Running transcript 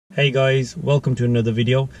Hey guys, welcome to another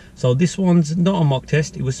video. So this one's not a mock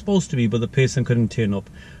test. It was supposed to be, but the person couldn't turn up.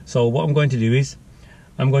 So what I'm going to do is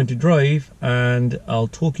I'm going to drive and I'll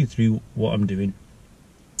talk you through what I'm doing.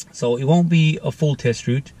 So it won't be a full test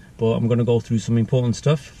route, but I'm going to go through some important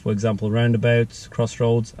stuff, for example roundabouts,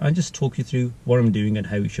 crossroads, and just talk you through what I'm doing and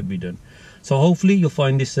how it should be done. So hopefully you'll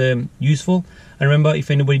find this useful. And remember,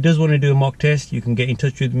 if anybody does want to do a mock test, you can get in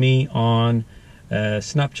touch with me on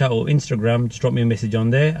Snapchat or Instagram. Just drop me a message on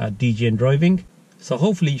there at DGN Driving. So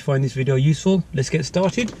hopefully you find this video useful. Let's get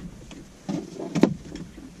started.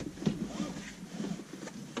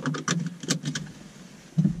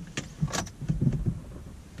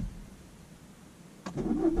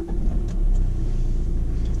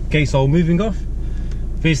 Okay, so moving off,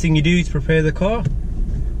 first thing you do is prepare the car,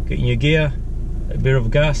 getting your gear, a bit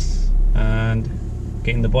of gas, and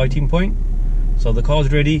getting the biting point. So the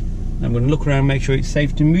car's ready. I'm going to look around, make sure it's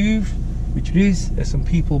safe to move, which it is. There's some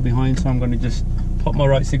people behind, so I'm going to just pop my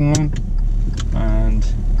right signal on and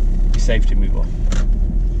it's safe to move off.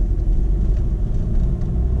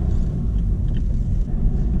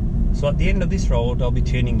 So at the end of this road, I'll be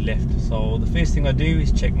turning left. So the first thing I do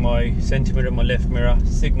is check my centre mirror, my left mirror,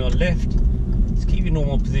 signal left. Just keep your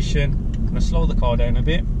normal position. I'm going to slow the car down a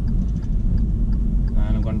bit. And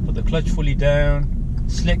I'm going to put the clutch fully down.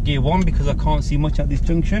 Select gear 1 because I can't see much at this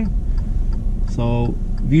junction. So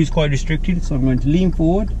view is quite restricted, so I'm going to lean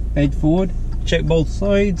forward, edge forward, check both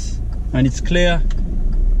sides, and it's clear.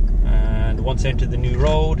 And once I enter the new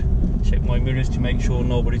road, check my mirrors to make sure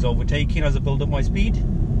nobody's overtaking as I build up my speed.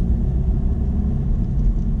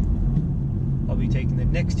 I'll be taking the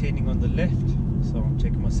next turning on the left, so I'm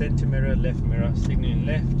checking my centre mirror, left mirror, signalling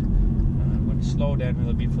left. And I'm going to slow down a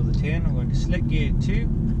little bit for the turn. I'm going to select gear 2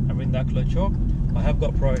 and bring that clutch up. I have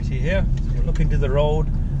got priority here, so I'll look into the road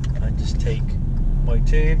and just take my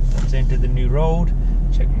turn. Let's enter the new road,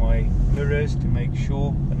 check my mirrors to make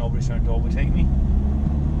sure that nobody's trying to overtake me.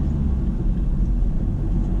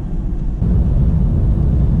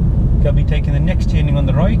 I'll be taking the next turning on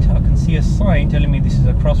the right. I can see a sign telling me this is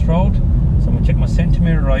a crossroad, so I'm going to check my centre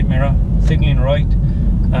mirror, right mirror, signalling right,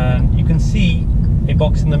 and you can see a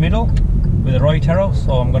box in the middle with a right arrow,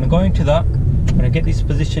 so I'm going to go into that. I'm going to get this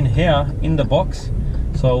position here in the box.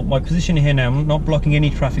 So my position here now, I'm not blocking any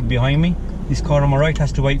traffic behind me. This car on my right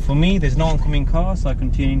has to wait for me. There's no oncoming car, so I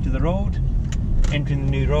can turn into the road, entering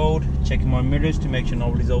the new road, checking my mirrors to make sure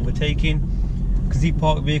nobody's overtaking, because these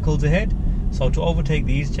parked vehicles ahead. So to overtake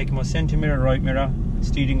these, checking my centre mirror, right mirror,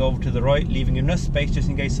 steering over to the right, leaving enough space just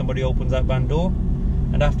in case somebody opens that van door.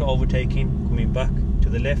 And after overtaking, coming back to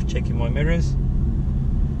the left, checking my mirrors.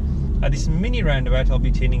 At this mini roundabout, I'll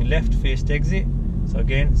be turning left first exit. So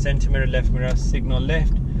again, centre mirror, left mirror, signal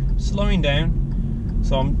left, slowing down.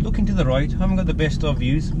 So I'm looking to the right, haven't got the best of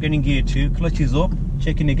views. I'm getting gear 2, clutch is up,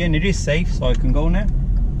 checking again, it is safe, so I can go now.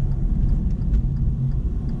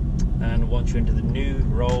 And once you enter the new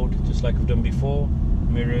road, just like I've done before,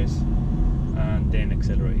 mirrors, and then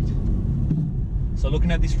accelerate. So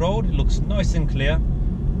looking at this road, it looks nice and clear.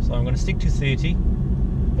 So I'm going to stick to 30.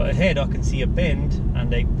 But ahead I can see a bend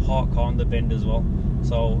and a parked car on the bend as well.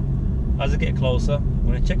 So as I get closer, I'm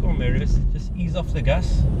going to check my mirrors, just ease off the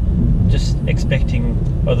gas, just expecting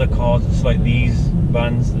other cars just like these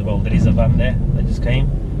vans. Well, there is a van there that just came,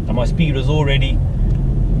 and my speed was already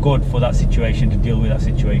good for that situation, to deal with that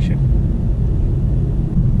situation.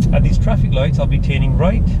 At these traffic lights I'll be turning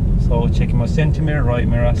right, so checking my centre mirror, right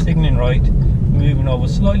mirror, signalling right, moving over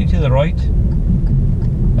slightly to the right.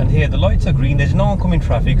 And here the lights are green, there's no oncoming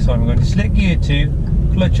traffic, so I'm going to select gear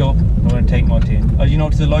 2, clutch up, I'm going to take my turn. As you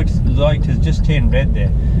notice, the light has just turned red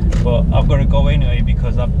there, but I've got to go anyway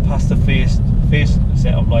because I've passed the first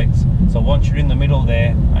set of lights. So once you're in the middle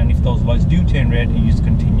there, and if those lights do turn red, you just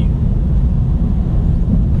continue.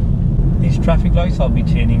 These traffic lights I'll be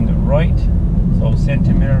turning right, so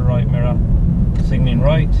centre mirror, right mirror, signalling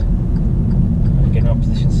right, and getting my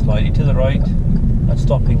position slightly to the right, and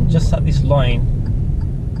stopping just at this line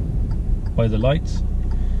by the lights.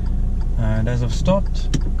 And as I've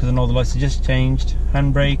stopped, because I know the lights have just changed,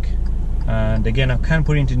 handbrake, and again I can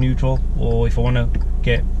put it into neutral, or if I want to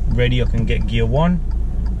get ready I can get gear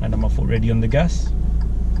 1 and have my foot ready on the gas.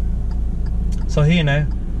 So here now,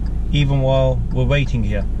 even while we're waiting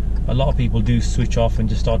here, a lot of people do switch off and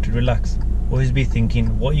just start to relax. Always be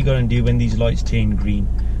thinking, what are you going to do when these lights turn green?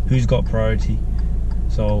 Who's got priority?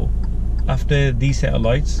 So after these set of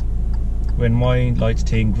lights, when my lights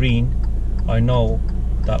turn green, I know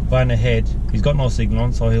that van ahead, he's got no signal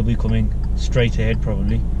on, so he'll be coming straight ahead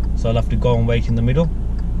probably. So I'll have to go and wait in the middle.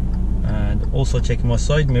 And also checking my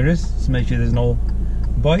side mirrors to make sure there's no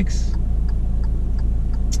bikes.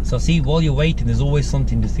 So see, while you're waiting, there's always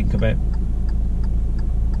something to think about.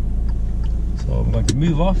 So I'm going to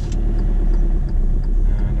move off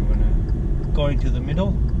and I'm going to go into the middle.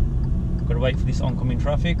 I've got to wait for this oncoming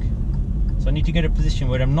traffic. So I need to get a position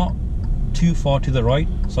where I'm not too far to the right,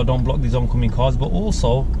 so I don't block these oncoming cars, but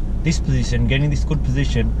also this position, getting this good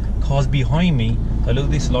position, cars behind me, I look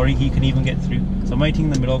at this lorry, he can even get through. So I'm waiting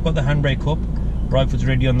in the middle, I've got the handbrake up, right foot's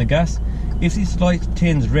ready on the gas. If this light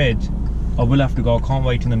turns red, I will have to go, I can't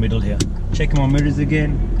wait in the middle here. Checking my mirrors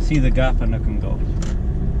again, see the gap and I can go.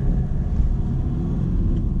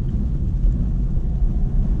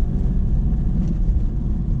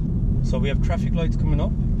 So we have traffic lights coming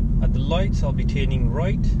up. At the lights I'll be turning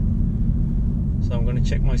right. So I'm going to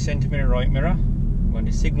check my centre mirror, right mirror. I'm going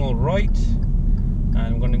to signal right and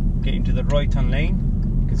I'm going to get into the right hand lane.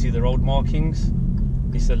 You can see the road markings.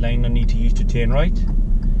 This is the lane I need to use to turn right.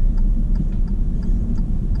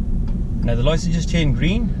 Now the lights are just turned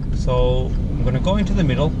green, so I'm going to go into the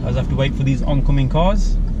middle as I have to wait for these oncoming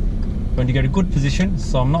cars. I'm going to get a good position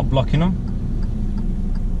so I'm not blocking them.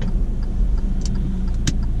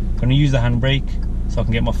 I'm going to use the handbrake so I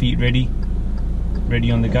can get my feet ready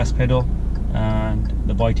on the gas pedal and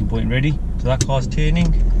the biting point ready. So that car's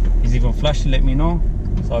turning, he's even flashed to let me know,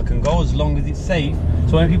 so I can go as long as it's safe.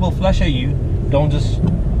 So when people flash at you, don't just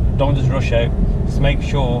rush out, just make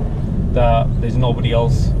sure that there's nobody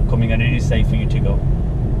else coming and it is safe for you to go.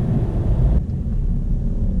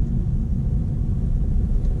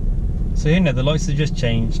 So here now the lights have just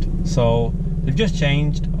changed, so they've just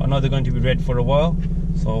changed. I know they're going to be red for a while,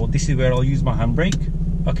 so this is where I'll use my handbrake.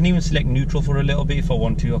 I can even select neutral for a little bit if I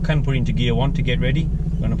want to. I can put it into gear 1 to get ready.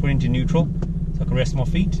 I'm going to put it into neutral so I can rest my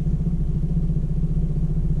feet.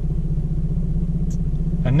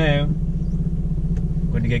 And now I'm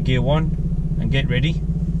going to get gear 1 and get ready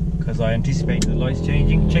because I anticipate the lights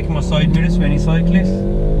changing. Checking my side mirrors for any cyclists.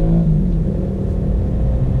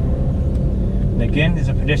 And again, there's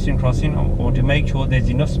a pedestrian crossing. I want to make sure there's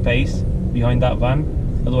enough space behind that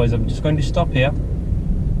van. Otherwise I'm just going to stop here.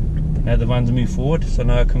 Now the van's moved forward, so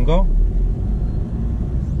now I can go.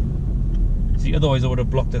 See, otherwise I would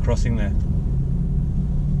have blocked the crossing there.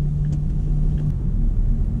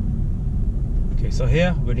 Okay, so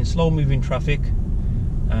here we're in slow moving traffic,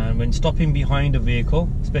 and when stopping behind a vehicle,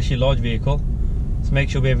 especially a large vehicle, let's make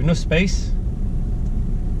sure we have enough space.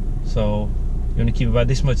 So you want to keep about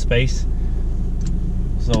this much space.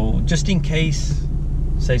 So just in case,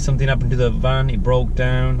 say something happened to the van, it broke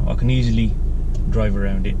down, I can easily drive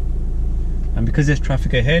around it. And because there's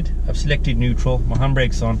traffic ahead, I've selected neutral, my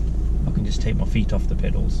handbrake's on, I can just take my feet off the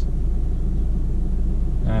pedals.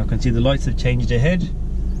 I can see the lights have changed ahead,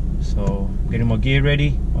 so I'm getting my gear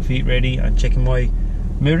ready, my feet ready, and checking my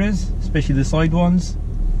mirrors, especially the side ones,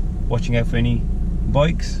 watching out for any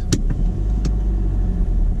bikes.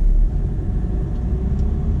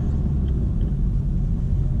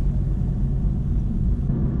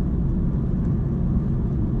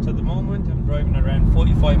 So at the moment I'm driving around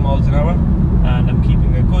 45 miles an hour and I'm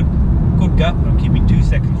keeping a good gap. I'm keeping 2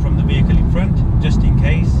 seconds from the vehicle in front, just in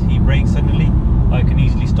case he brakes suddenly. I can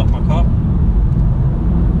easily stop my car.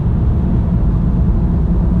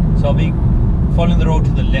 So I'll be following the road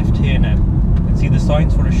to the left here now. You can see the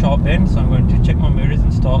signs for a sharp bend, so I'm going to check my mirrors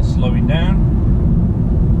and start slowing down.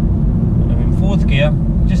 And I'm in 4th gear,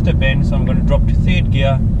 just a bend, so I'm going to drop to 3rd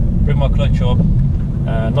gear, bring my clutch up.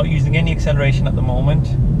 Not using any acceleration at the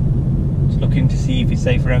moment. Just looking to see if it's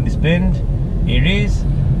safe around this bend. It is.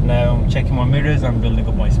 Now I'm checking my mirrors and building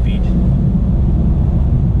up my speed.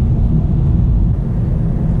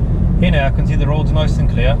 Here now I can see the road's nice and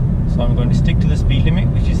clear, so I'm going to stick to the speed limit,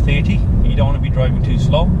 which is 30. You don't want to be driving too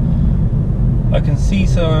slow. I can see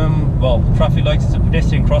some, well, traffic lights. It's a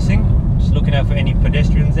pedestrian crossing. Just looking out for any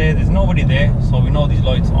pedestrians there. There's nobody there, so we know these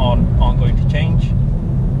lights aren't going to change.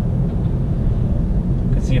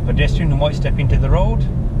 I can see a pedestrian who might step into the road.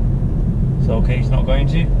 So okay, he's not going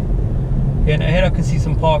to. Here and ahead I can see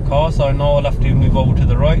some parked cars, so I know I'll have to move over to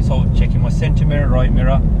the right. So I'm checking my centre mirror, right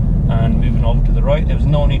mirror, and moving over to the right. There's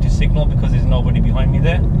no need to signal because there's nobody behind me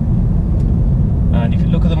there. And if you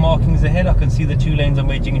look at the markings ahead, I can see the 2 lanes are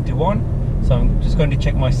merging into one. So I'm just going to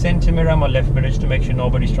check my centre mirror and my left mirror just to make sure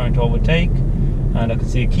nobody's trying to overtake. And I can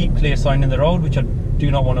see a keep clear sign in the road, which I do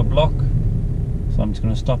not want to block. So I'm just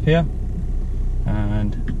going to stop here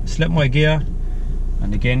and select my gear.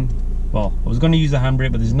 And again, well, I was going to use the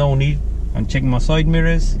handbrake, but there's no need. I'm checking my side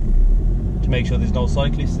mirrors to make sure there's no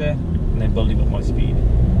cyclists there, and then building up my speed.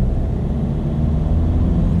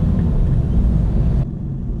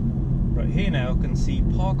 Right here now I can see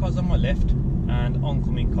parked cars on my left and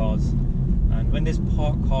oncoming cars. And when there's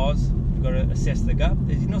parked cars, we've got to assess the gap.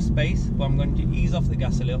 There's enough space, but I'm going to ease off the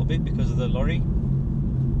gas a little bit because of the lorry.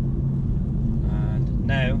 And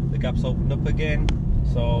now the gap's opened up again,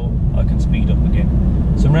 so I can speed up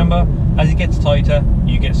again. So remember, as it gets tighter,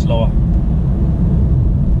 you get slower.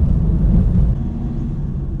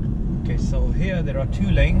 Okay, so here there are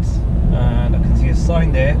 2 lanes, and I can see a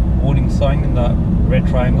sign there, warning sign in that red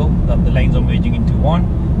triangle, that the lanes are merging into one,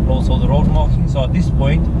 and also the road marking. So at this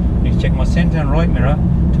point, I need to check my centre and right mirror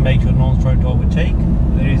to make sure no one's trying to overtake.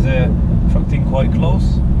 There is a truck thing quite close,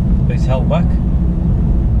 but it's held back.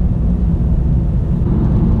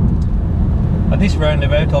 At this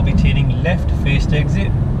roundabout, I'll be turning left first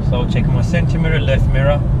exit. So checking my centre mirror, left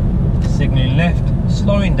mirror, signalling left,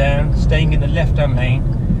 slowing down, staying in the left hand lane,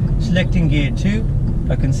 selecting gear 2.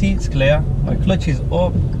 I can see it's clear, my clutch is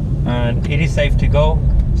up and it is safe to go,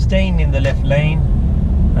 staying in the left lane,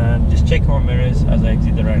 and just checking my mirrors as I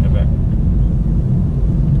exit the roundabout.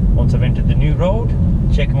 Once I've entered the new road,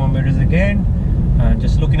 checking my mirrors again and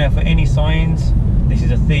just looking out for any signs. This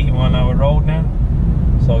is a 30-mile-an-hour road now,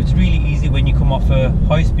 so it's really easy when you come off a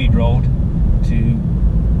high-speed road to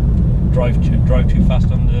drive too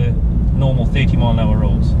fast on the normal 30-mile-an-hour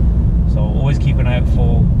roads. So always keep an eye out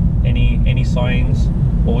for any signs,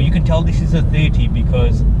 or you can tell this is a 30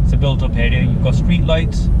 because it's a built-up area. You've got street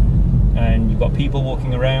lights and you've got people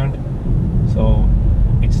walking around, so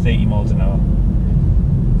it's 30 miles an hour.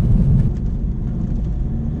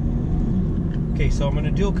 Okay, so I'm on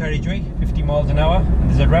a dual carriageway, 50 miles an hour, and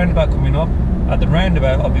there's a roundabout coming up. At the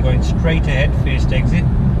roundabout, I'll be going straight ahead, first exit.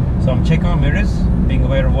 So I'm checking my mirrors, being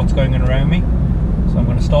aware of what's going on around me. So I'm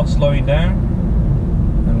going to start slowing down.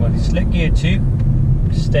 I'm going to select gear 2,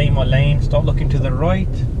 stay in my lane, start looking to the right.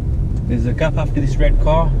 There's a gap after this red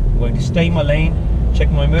car. I'm going to stay in my lane, check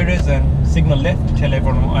my mirrors and signal left to tell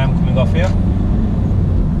everyone I am coming off here.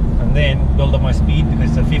 And then build up my speed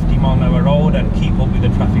because it's a 50-mile-an-hour road and keep up with the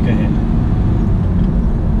traffic ahead.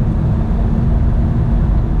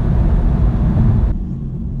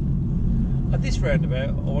 At this roundabout,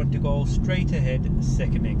 I want to go straight ahead,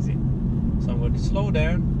 second exit. So I'm going to slow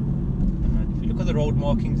down, and if you look at the road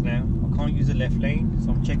markings now, I can't use the left lane,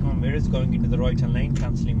 so I'm checking my mirrors, going into the right hand lane,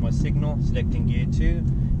 cancelling my signal, selecting gear 2,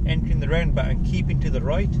 entering the roundabout and keeping to the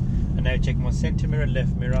right, and now checking my centre mirror,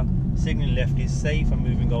 left mirror, signalling left is safe, I'm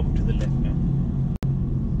moving over to the left now.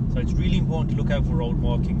 So it's really important to look out for road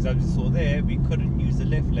markings. As you saw there, we couldn't use the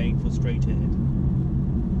left lane for straight ahead.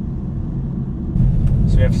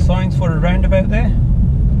 So we have signs for a roundabout there.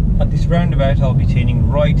 At this roundabout, I'll be turning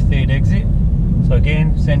right, third exit. So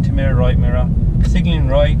again, centre mirror, right mirror, signalling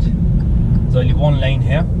right. There's only one lane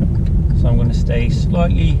here, so I'm going to stay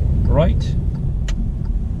slightly right.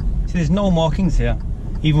 See, there's no markings here,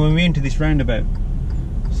 even when we enter this roundabout.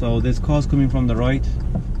 So there's cars coming from the right,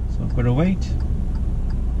 so I've got to wait.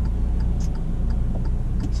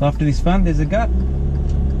 So after this van, there's a gap.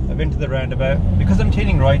 I've entered the roundabout. Because I'm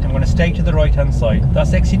turning right, I'm going to stay to the right hand side.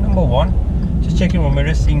 That's exit number 1. Just checking my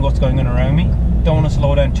mirrors, seeing what's going on around me. Don't want to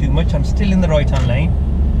slow down too much. I'm still in the right hand lane.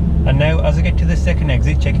 And now as I get to the second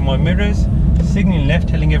exit, checking my mirrors, signaling left,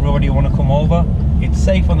 telling everybody I want to come over. It's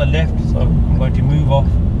safe on the left, so I'm going to move over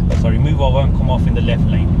and come off in the left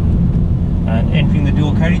lane. And entering the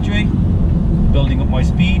dual carriageway, building up my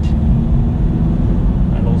speed,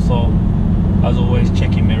 and also, as always,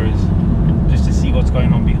 checking mirrors just to see what's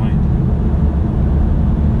going on behind.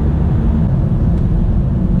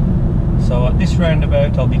 So at this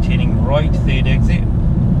roundabout, I'll be turning right, third exit.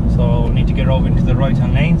 So I'll need to get over into the right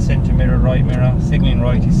hand lane, centre mirror, right mirror, signalling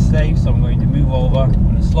right is safe, so I'm going to move over. I'm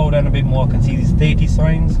going to slow down a bit more. I can see these 30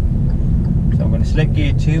 signs. So I'm going to select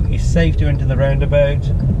gear 2, it's safe to enter the roundabout.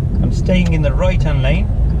 I'm staying in the right hand lane.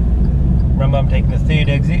 Remember, I'm taking the third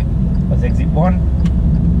exit, that's exit 1.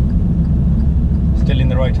 Still in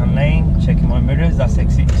the right hand lane, checking my mirrors, that's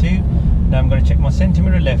exit 2. Now I'm going to check my centre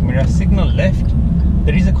mirror, left mirror, signal left.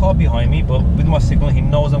 There is a car behind me, but with my signal he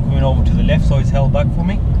knows I'm coming over to the left, so it's held back for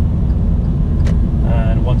me.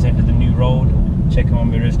 And once I enter the new road, checking my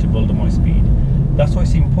mirrors to build up my speed. That's why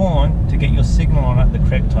it's important to get your signal on at the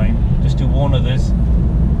correct time, just to warn others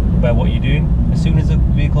about what you're doing. As soon as the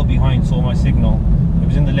vehicle behind saw my signal, it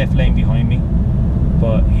was in the left lane behind me,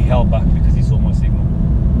 but he held back because he saw my signal.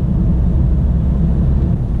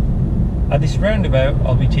 At this roundabout,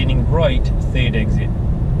 I'll be turning right, third exit.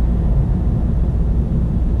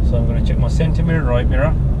 So I'm going to check my centre mirror, right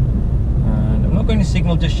mirror, and I'm not going to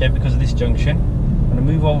signal just yet because of this junction. I'm going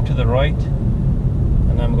to move over to the right,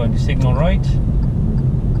 and I'm going to signal right,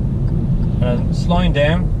 and I'm slowing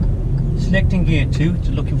down, selecting gear 2,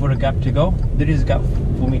 to looking for a gap to go. There is a gap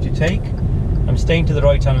for me to take. I'm staying to the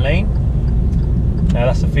right hand lane, Now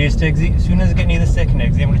that's the first exit. As soon as I get near the second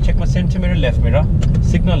exit, I'm going to check my centre mirror, left mirror,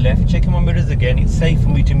 signal left, checking my mirrors again. It's safe for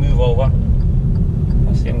me to move over.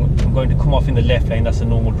 I see I'm going to come off in the left lane, that's a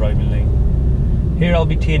normal driving lane. Here I'll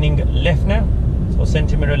be turning left now. So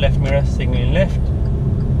centre mirror, left mirror, signalling left.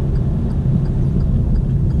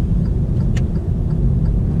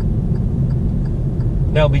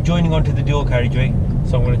 Now I'll be joining onto the dual carriageway.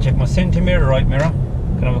 So I'm going to check my centre mirror, right mirror.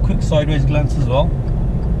 Can have a quick sideways glance as well.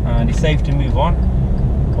 And it's safe to move on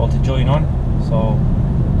or to join on. So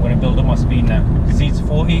I'm going to build up my speed now. You can see it's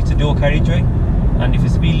 40, it's a dual carriageway, and if the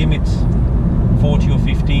speed limit's 40 or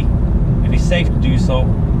 50, if it's safe to do so,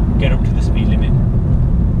 get up to the speed limit.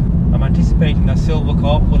 I'm anticipating that silver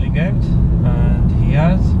car pulling out, and he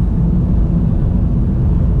has.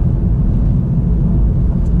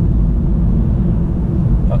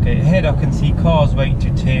 Okay, ahead I can see cars waiting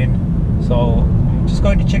to turn, so I'm just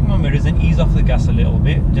going to check my mirrors and ease off the gas a little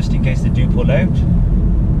bit, just in case they do pull out.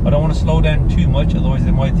 I don't want to slow down too much, otherwise they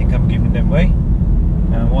might think I'm giving them way.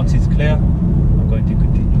 And once it's clear, I'm going to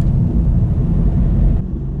continue.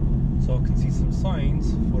 So I can see some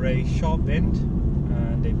signs for a sharp bend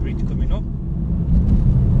and a bridge coming up.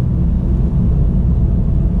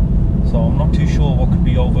 So I'm not too sure what could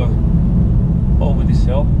be over this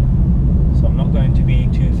hill. So I'm not going to be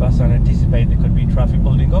too fast and anticipate there could be traffic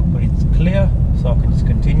building up, but it's clear, so I can just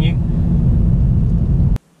continue.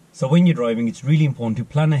 So when you're driving, it's really important to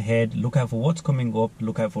plan ahead, look out for what's coming up,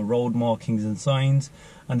 look out for road markings and signs,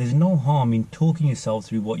 and there's no harm in talking yourself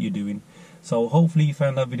through what you're doing. So hopefully you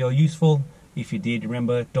found that video useful. If you did,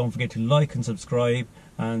 remember, don't forget to like and subscribe,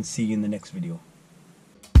 and see you in the next video.